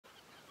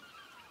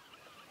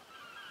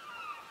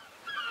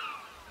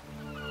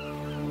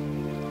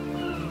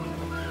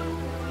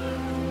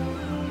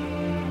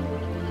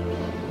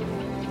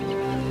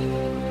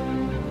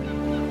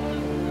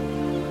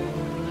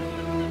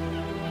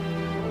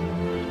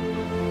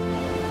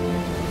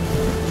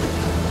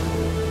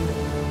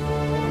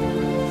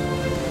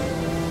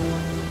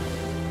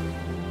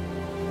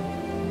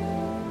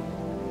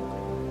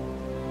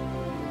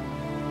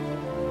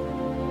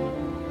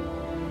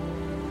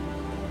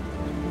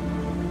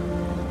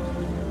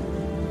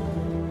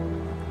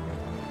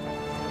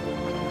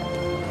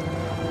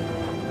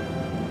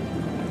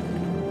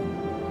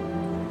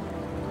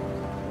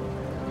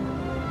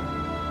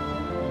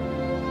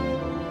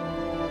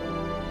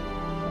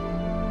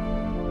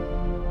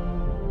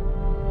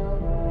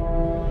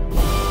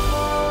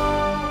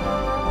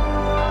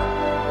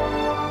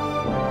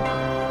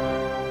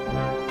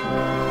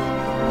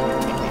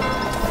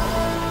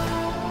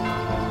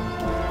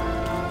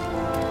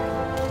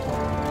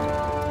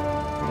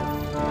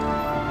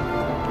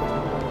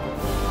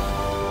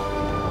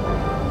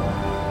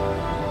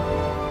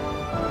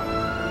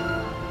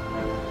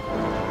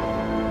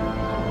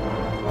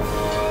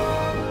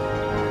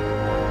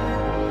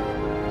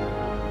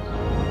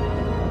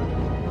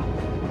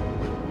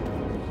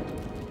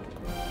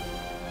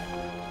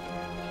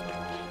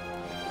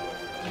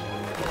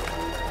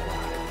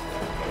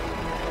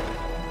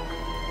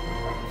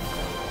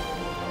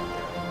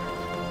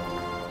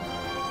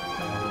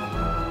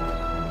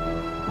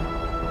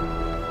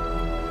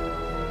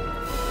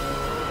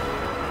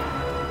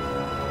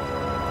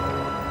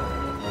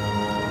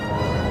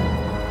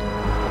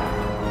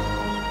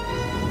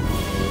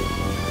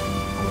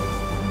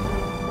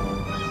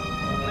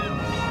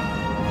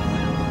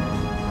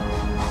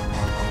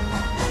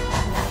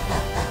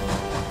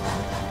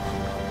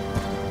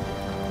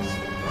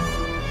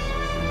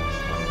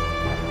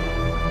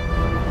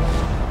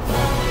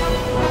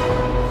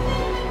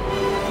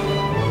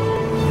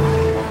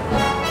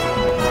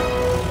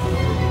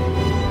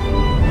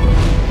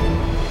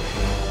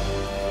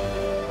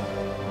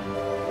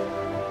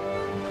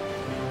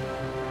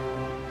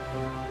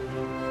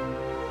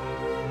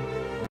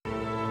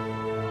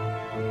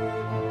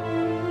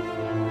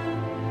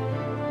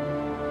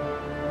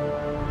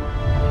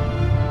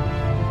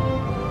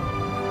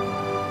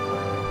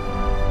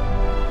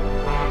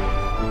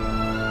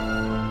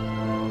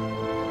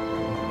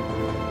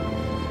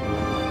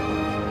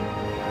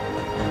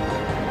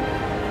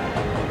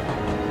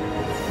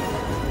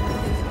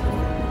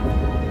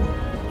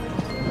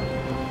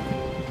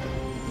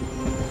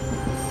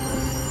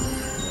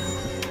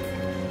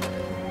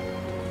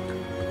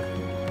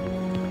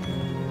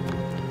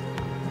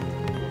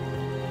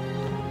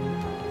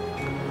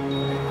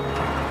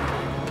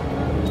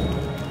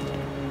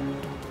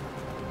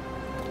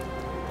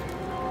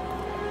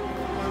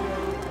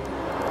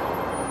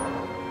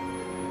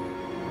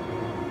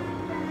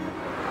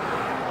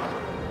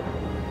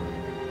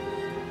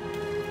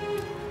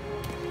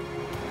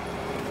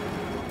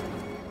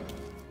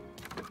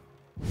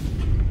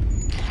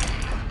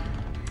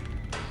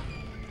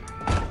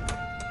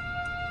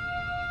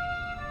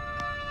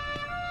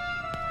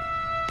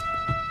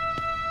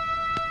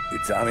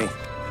Tommy.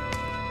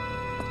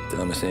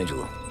 Thomas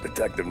Angelo.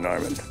 Detective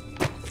Norman.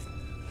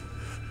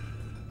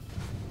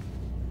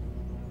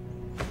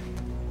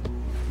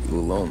 You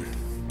alone?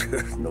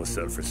 No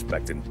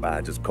self-respecting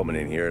badges coming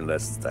in here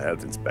unless it's the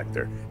health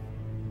inspector.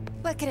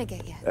 What can I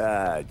get you?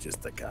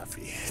 Just a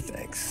coffee,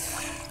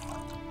 thanks.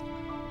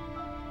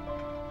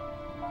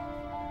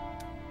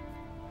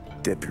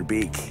 Dip your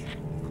beak.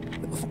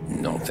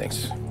 No,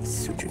 thanks.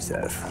 Suit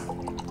yourself.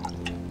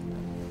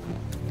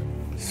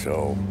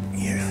 So,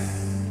 you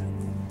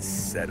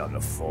said on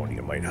the phone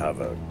you might have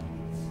a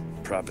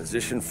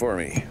proposition for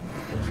me.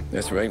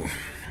 That's right.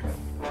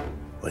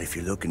 Well, if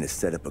you're looking to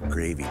set up a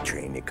gravy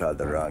train, you called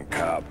the wrong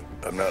cop.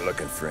 I'm not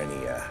looking for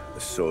any,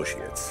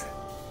 associates.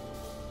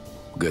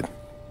 Good.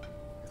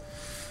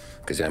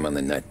 Because I'm on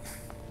the nut.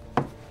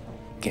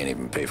 Can't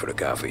even pay for the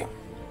coffee.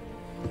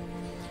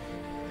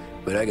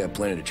 But I got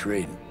plenty to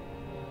trade.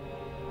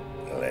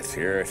 Well, let's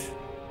hear it.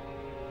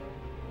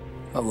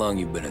 How long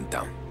you been in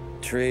town?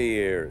 3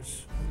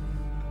 years.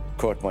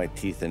 Caught my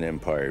teeth in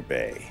Empire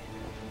Bay.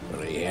 Well,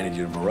 they handed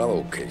you the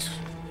Morello case.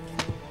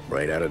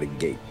 Right out of the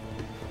gate.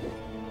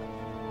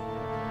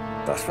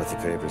 That's what the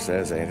paper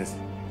says, ain't it?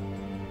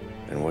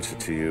 And what's it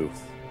to you?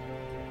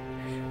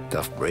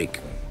 Tough break.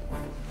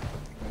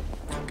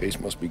 Case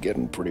must be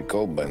getting pretty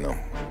cold by now.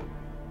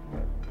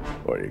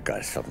 Or you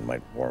got something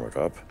might warm it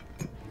up?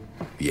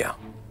 Yeah,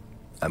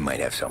 I might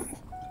have something.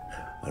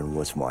 And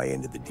what's my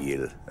end of the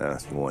deal?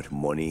 You want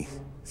money?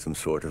 Some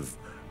sort of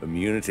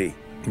immunity?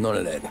 None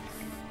of that.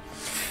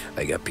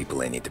 I got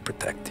people I need to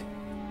protect.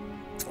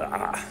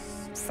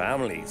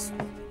 Families.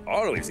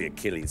 Always the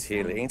Achilles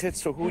heel, ain't it?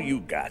 So who you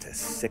got? A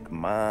sick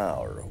ma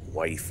or a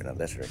wife and a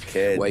litter of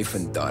kids? Wife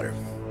and daughter.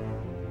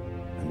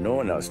 And no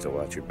one else to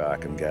watch your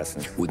back, I'm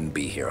guessing. Wouldn't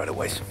be here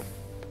otherwise.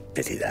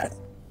 Pity that.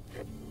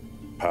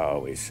 Pa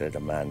always said a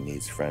man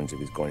needs friends if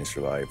he's going to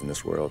survive in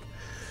this world.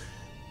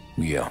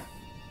 Yeah.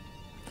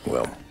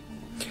 Well,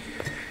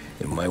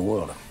 in my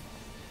world,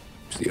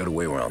 it's the other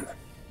way around.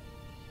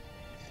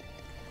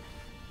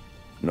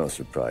 No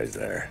surprise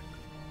there.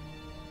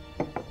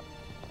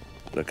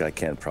 Look, I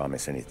can't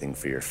promise anything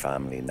for your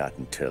family, not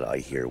until I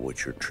hear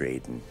what you're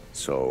trading.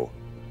 So,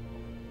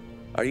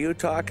 are you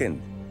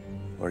talking?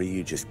 Or are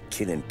you just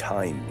killing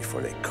time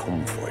before they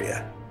come for you?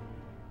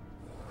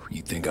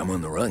 You think I'm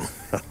on the run?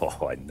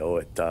 Oh, I know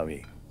it,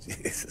 Tommy.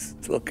 Jesus,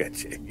 look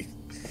at you.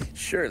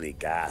 Surely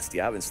gassed.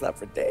 You haven't slept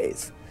for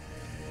days.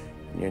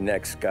 And your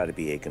neck's got to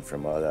be aching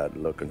from all that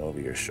looking over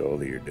your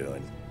shoulder you're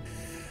doing.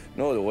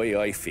 No, the way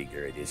I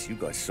figure it is you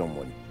got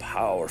someone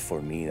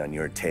powerful mean on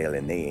your tail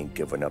and they ain't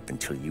giving up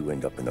until you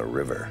end up in the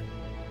river.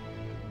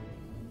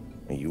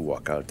 And you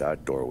walk out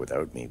that door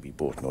without me, we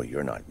both know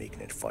you're not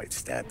making it 5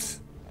 steps.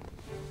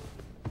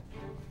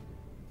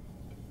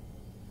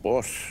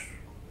 But,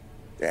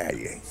 yeah,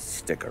 you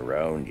stick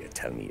around, you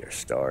tell me your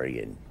story,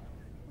 and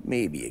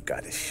maybe you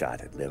got a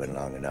shot at living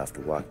long enough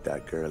to walk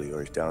that girl of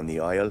yours down the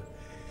aisle.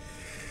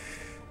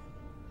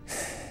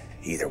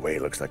 Either way,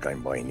 it looks like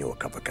I'm buying you a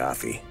cup of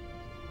coffee.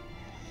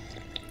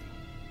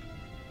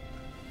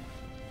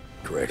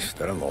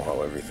 Christ, I don't know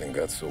how everything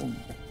got so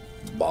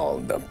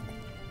balled up.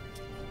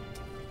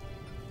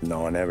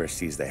 No one ever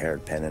sees the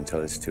hairpin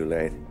until it's too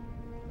late.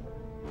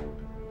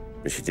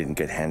 But you didn't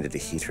get handed a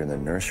heater in the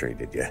nursery,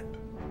 did you?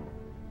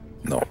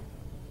 No.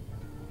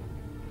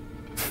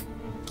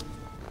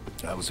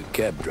 I was a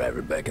cab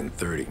driver back in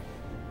 '30.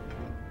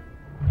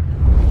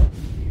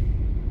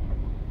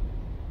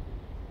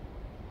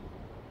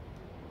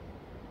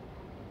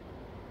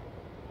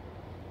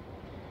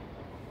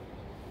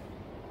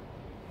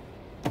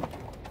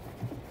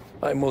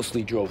 I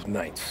mostly drove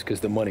nights,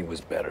 because the money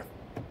was better.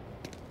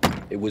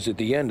 It was at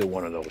the end of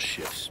one of those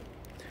shifts,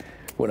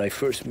 when I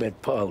first met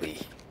Polly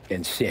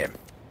and Sam.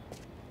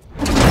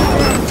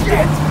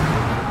 Shit!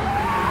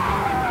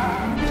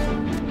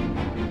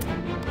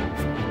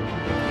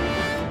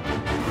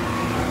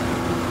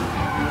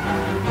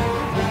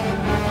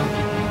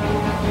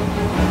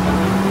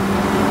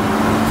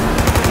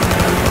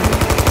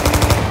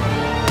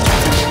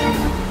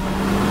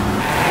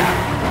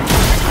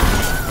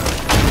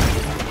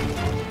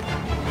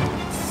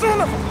 Son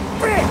of a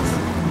bitch!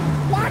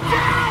 Watch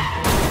out!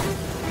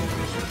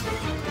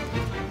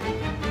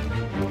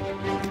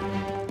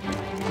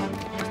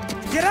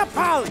 Get up,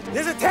 Polly!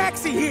 There's a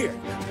taxi here!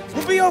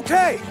 We'll be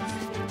okay!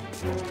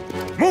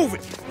 Move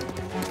it!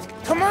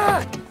 Come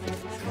on!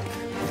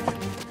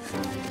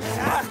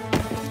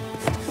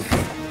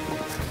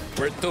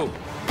 Where to?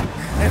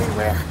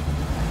 Anywhere.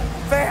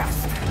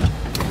 Fast!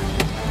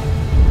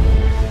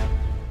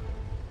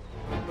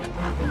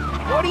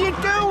 What are you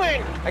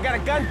doing? I got a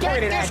gun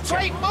pointed Get at this you.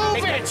 crate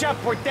moving! They catch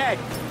up, we're dead.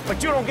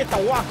 But you don't get to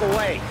walk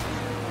away.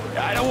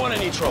 I don't want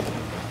any trouble.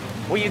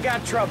 Well, you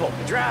got trouble.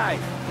 Drive.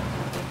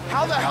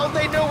 How the hell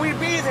they know we'd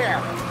be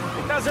there?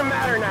 It doesn't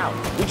matter now.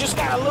 We just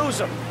gotta lose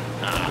them.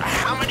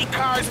 How many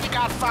cars we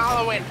got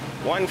following?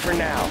 One for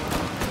now.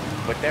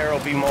 But there'll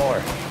be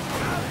more.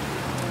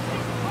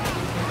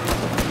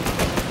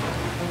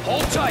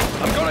 Hold tight.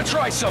 I'm gonna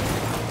try something.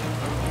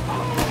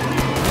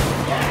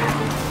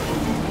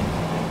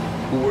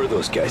 Who were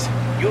those guys?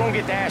 You don't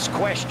get to ask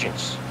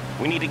questions.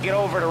 We need to get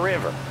over the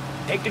river.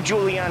 Take the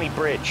Giuliani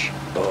Bridge.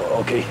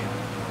 Oh, okay.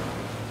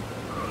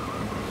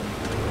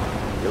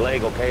 Your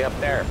leg okay up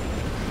there?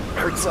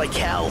 Hurts like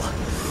hell.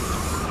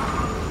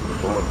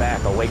 When we're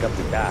back, I'll wake up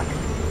the doc.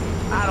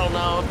 I don't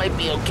know, it might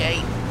be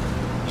okay.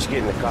 Just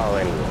getting the call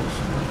anyways.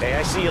 Hey,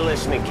 I see you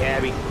listening,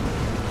 cabbie.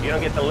 You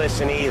don't get to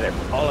listen either.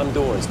 All I'm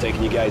doing is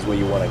taking you guys where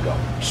you want to go.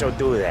 So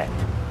do that.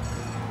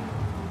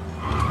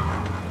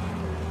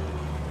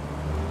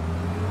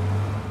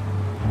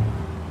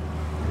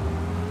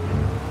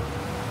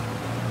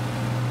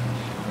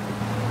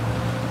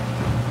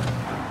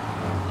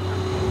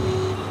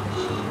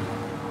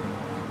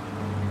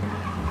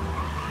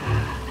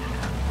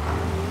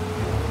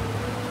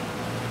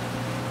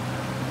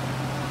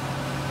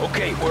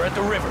 Okay, we're at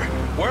the river.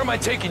 Where am I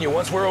taking you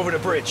once we're over the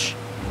bridge?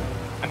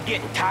 I'm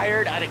getting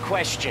tired out of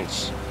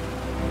questions.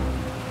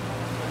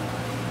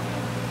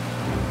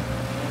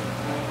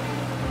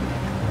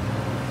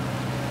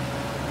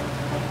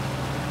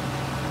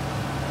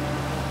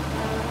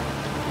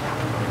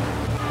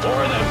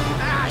 Or them.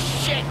 Ah,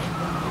 shit!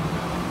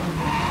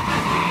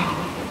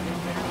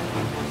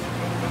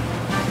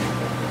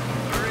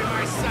 They're in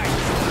my sight.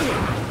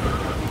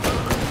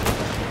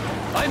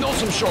 I know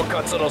some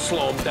shortcuts that'll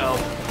slow them down.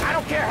 I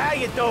don't care how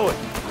you do it.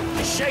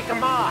 Just shake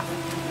them off.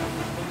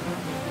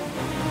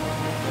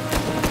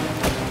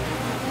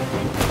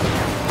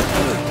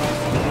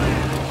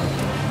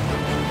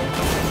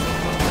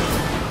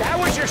 That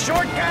was your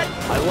shortcut?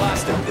 I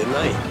lost him, didn't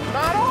I?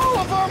 Not all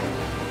of them.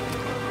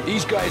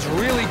 These guys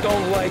really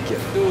don't like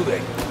it, do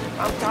they?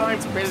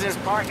 Sometimes business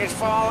partners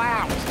fall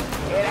out.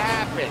 It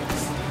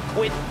happens.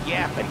 Quit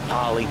yapping,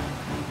 Polly.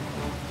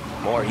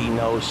 More he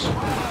knows,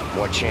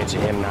 more chance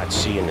of him not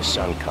seeing the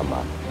sun come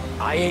up.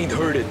 I ain't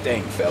heard a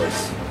thing,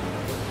 fellas.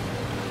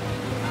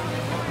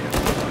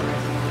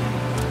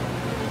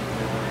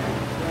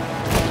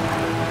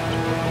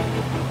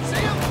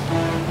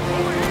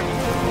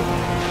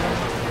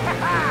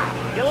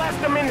 You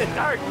left him in the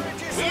dirt.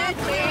 Yeah,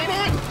 clean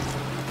it.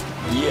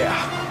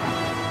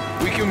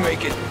 Yeah, we can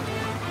make it.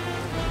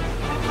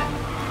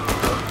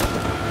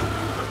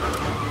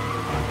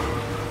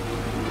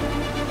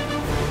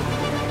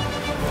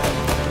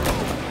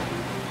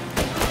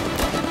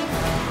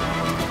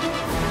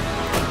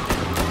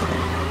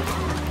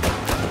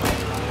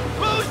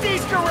 Lose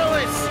these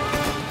gorillas!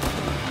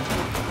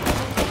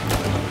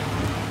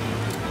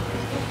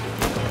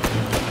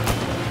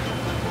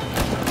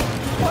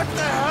 What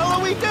the hell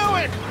are we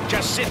doing?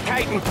 Just sit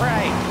tight and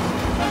pray.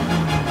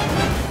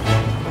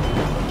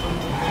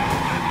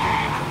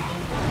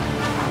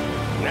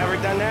 Never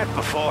done that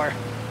before.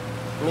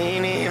 Me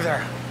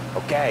neither.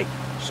 Okay,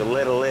 so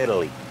Little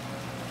Italy.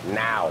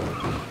 Now.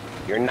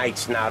 Your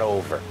night's not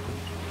over.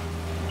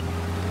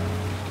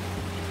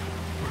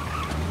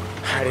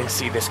 I didn't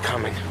see this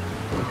coming.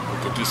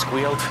 Think he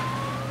squealed?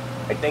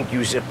 I think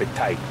you zip it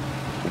tight.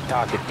 We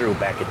talk it through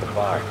back at the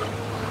bar.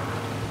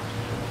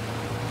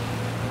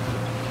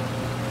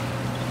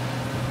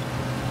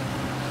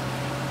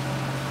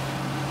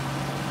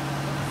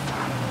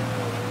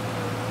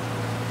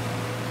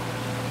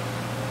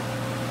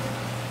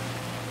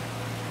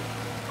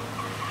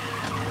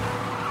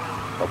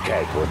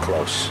 Okay, we're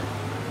close.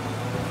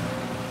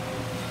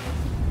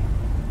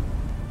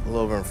 Pull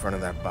over in front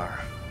of that bar.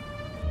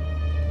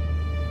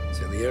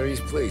 Salieri's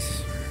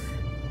place.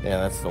 Yeah,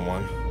 that's the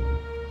one.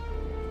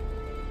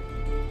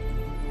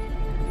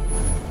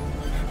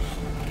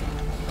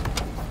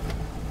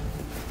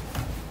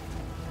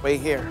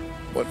 Wait here.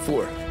 What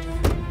for?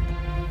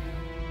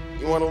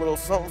 You want a little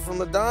something from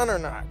the Don or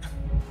not?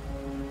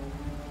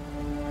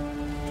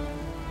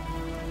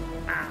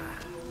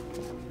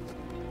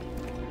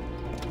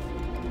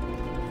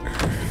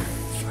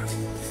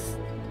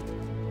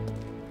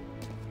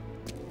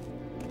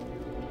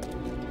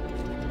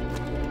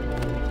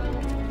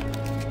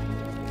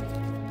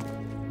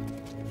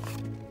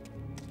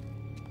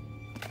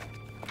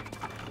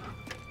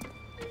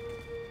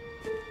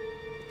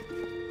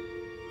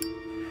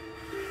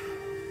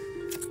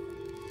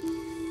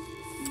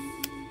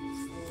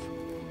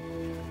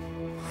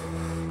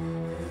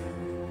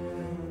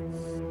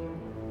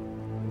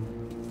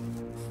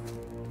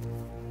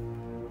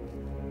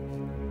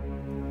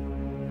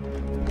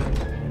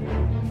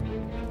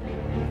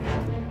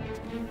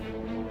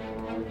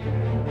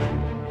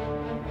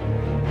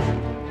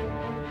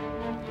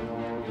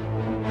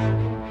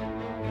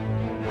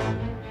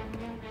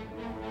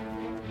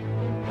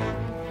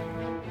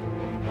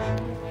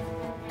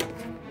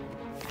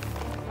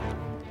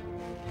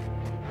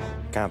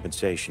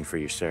 Compensation for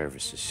your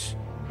services.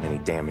 Any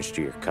damage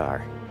to your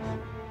car.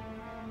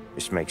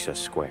 This makes us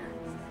square.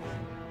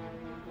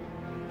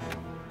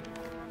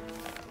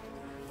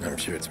 I'm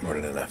sure it's more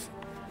than enough.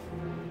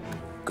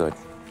 Good.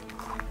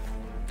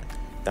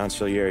 Don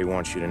Salieri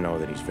wants you to know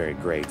that he's very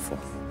grateful.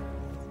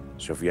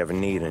 So if you ever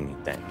need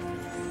anything,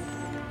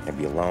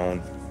 maybe a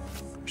loan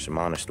or some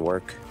honest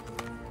work,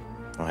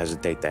 don't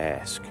hesitate to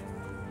ask.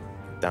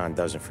 Don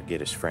doesn't forget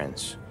his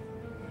friends.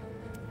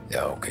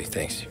 Yeah, okay,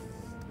 thanks.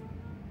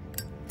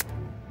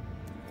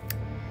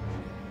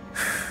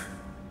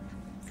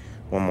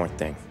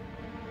 thing.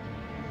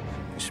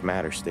 This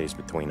matter stays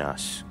between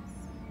us.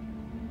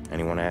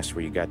 Anyone asks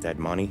where you got that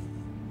money,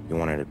 you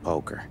won it at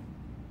poker.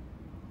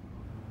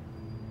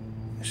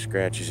 The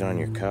scratches on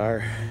your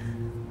car,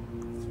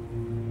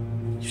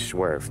 you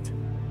swerved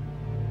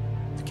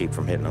to keep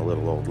from hitting a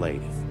little old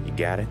lady. You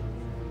got it?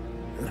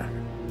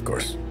 Of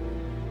course.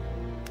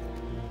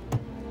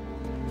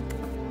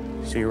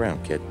 See you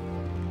around, kid.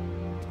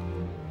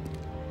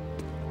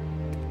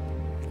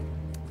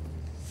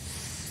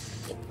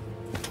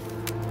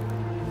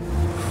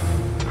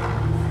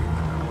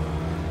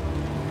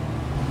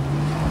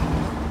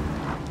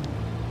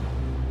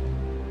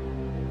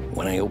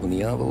 When I opened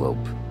the envelope,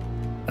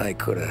 I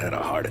could have had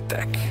a heart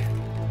attack.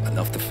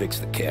 Enough to fix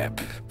the cap.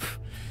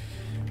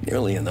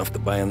 Nearly enough to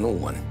buy a new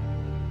one.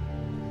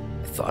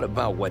 I thought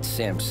about what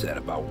Sam said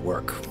about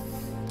work.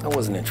 I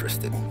wasn't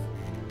interested.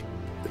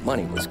 The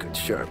money was good,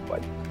 sure,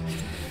 but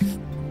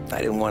I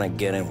didn't want to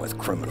get in with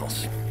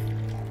criminals.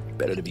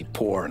 Better to be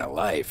poor and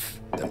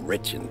alive than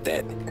rich and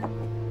dead.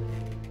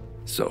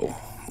 So,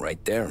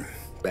 right there,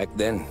 back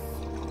then,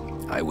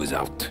 I was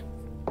out.